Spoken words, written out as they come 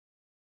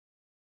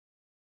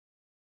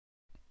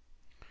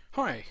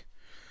Hi,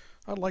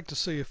 I'd like to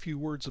say a few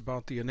words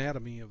about the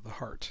anatomy of the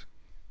heart.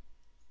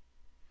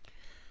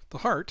 The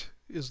heart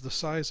is the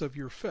size of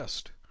your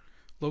fist,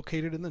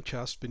 located in the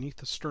chest beneath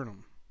the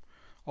sternum.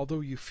 Although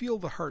you feel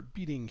the heart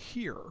beating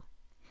here,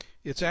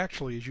 it's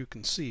actually, as you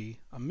can see,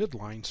 a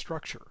midline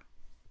structure.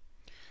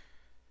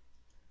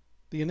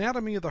 The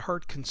anatomy of the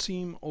heart can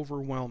seem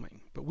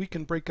overwhelming, but we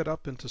can break it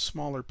up into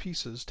smaller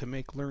pieces to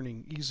make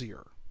learning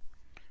easier.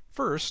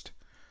 First,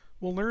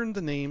 we'll learn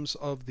the names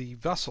of the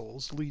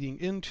vessels leading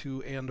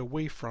into and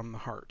away from the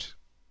heart.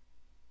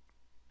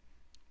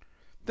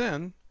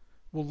 Then,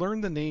 we'll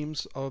learn the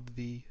names of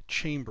the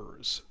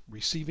chambers,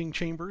 receiving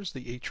chambers,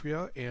 the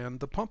atria, and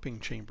the pumping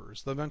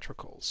chambers, the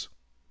ventricles.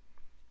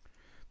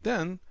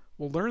 Then,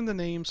 we'll learn the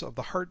names of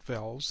the heart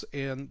valves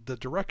and the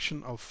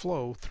direction of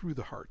flow through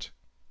the heart.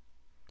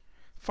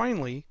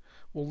 Finally,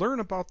 we'll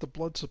learn about the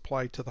blood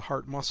supply to the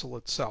heart muscle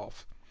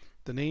itself,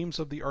 the names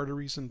of the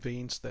arteries and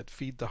veins that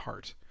feed the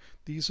heart.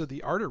 These are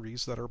the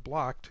arteries that are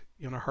blocked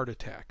in a heart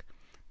attack.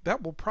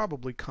 That will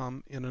probably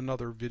come in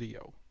another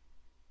video.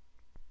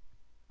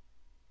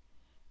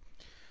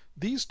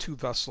 These two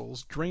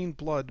vessels drain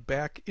blood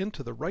back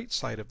into the right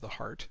side of the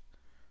heart,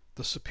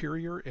 the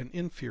superior and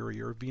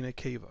inferior vena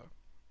cava.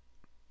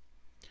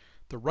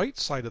 The right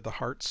side of the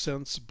heart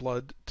sends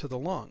blood to the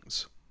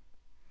lungs.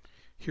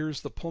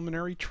 Here's the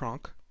pulmonary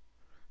trunk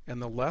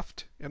and the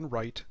left and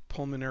right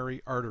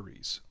pulmonary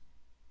arteries.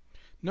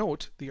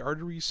 Note the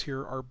arteries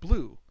here are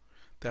blue.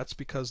 That's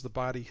because the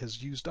body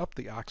has used up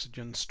the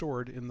oxygen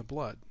stored in the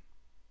blood.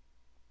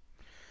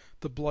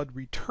 The blood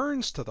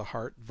returns to the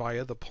heart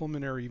via the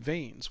pulmonary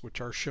veins, which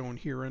are shown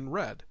here in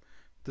red.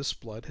 This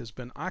blood has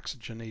been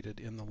oxygenated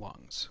in the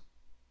lungs.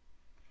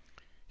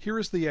 Here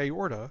is the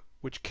aorta,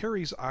 which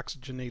carries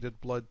oxygenated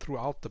blood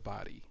throughout the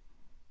body.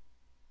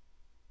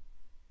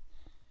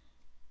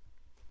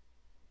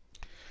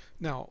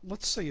 Now,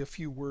 let's say a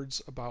few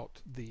words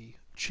about the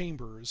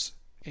chambers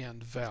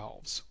and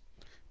valves.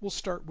 We'll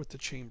start with the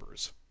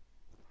chambers.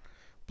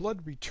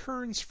 Blood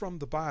returns from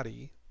the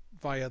body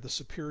via the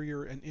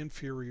superior and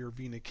inferior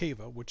vena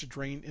cava, which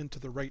drain into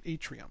the right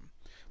atrium,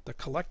 the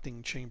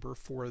collecting chamber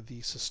for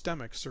the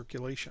systemic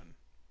circulation.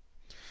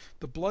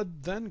 The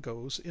blood then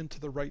goes into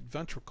the right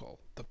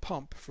ventricle, the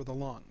pump for the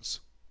lungs.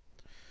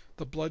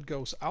 The blood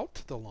goes out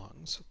to the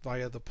lungs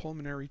via the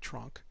pulmonary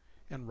trunk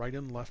and right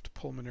and left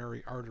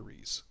pulmonary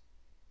arteries.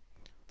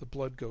 The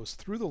blood goes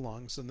through the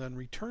lungs and then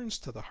returns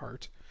to the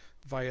heart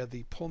via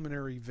the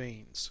pulmonary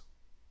veins.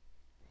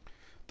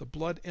 The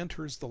blood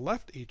enters the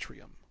left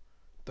atrium,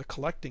 the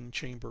collecting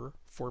chamber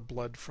for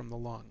blood from the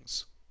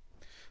lungs.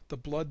 The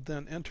blood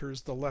then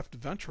enters the left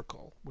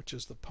ventricle, which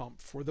is the pump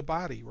for the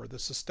body or the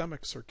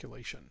systemic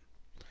circulation.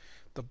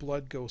 The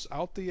blood goes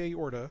out the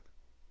aorta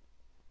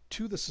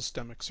to the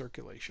systemic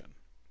circulation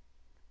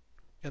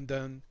and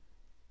then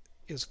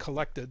is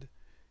collected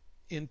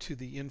into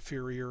the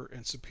inferior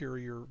and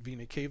superior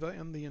vena cava,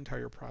 and the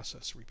entire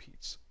process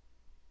repeats.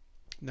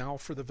 Now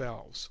for the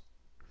valves.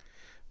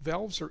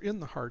 Valves are in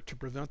the heart to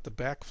prevent the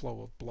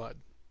backflow of blood.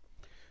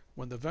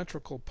 When the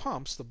ventricle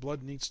pumps, the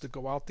blood needs to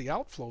go out the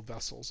outflow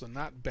vessels and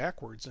not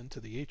backwards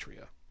into the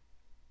atria.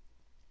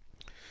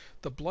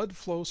 The blood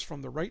flows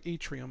from the right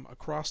atrium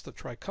across the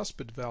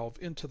tricuspid valve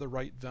into the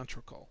right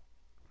ventricle.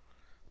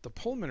 The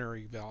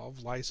pulmonary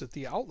valve lies at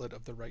the outlet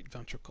of the right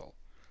ventricle.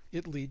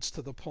 It leads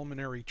to the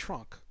pulmonary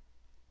trunk.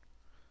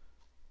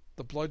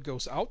 The blood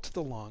goes out to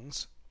the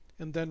lungs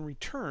and then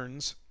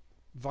returns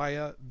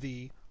via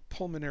the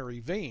pulmonary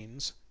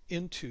veins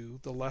into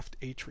the left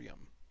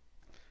atrium.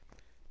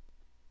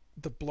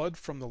 The blood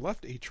from the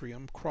left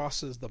atrium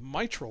crosses the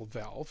mitral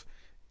valve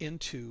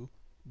into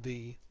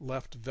the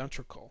left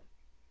ventricle.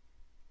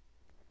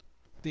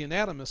 The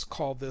anatomists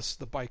call this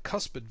the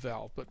bicuspid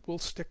valve, but we'll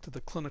stick to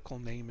the clinical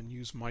name and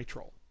use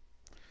mitral.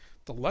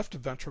 The left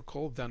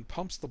ventricle then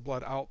pumps the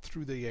blood out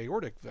through the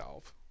aortic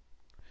valve.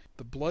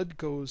 The blood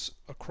goes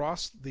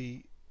across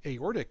the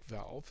aortic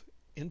valve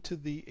into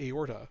the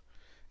aorta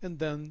and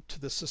then to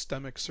the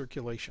systemic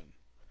circulation.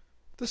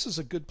 This is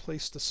a good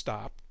place to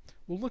stop.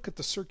 We'll look at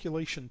the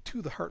circulation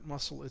to the heart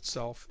muscle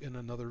itself in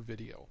another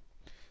video.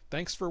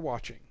 Thanks for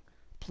watching.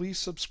 Please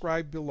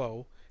subscribe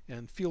below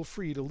and feel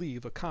free to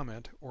leave a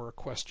comment or a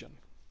question.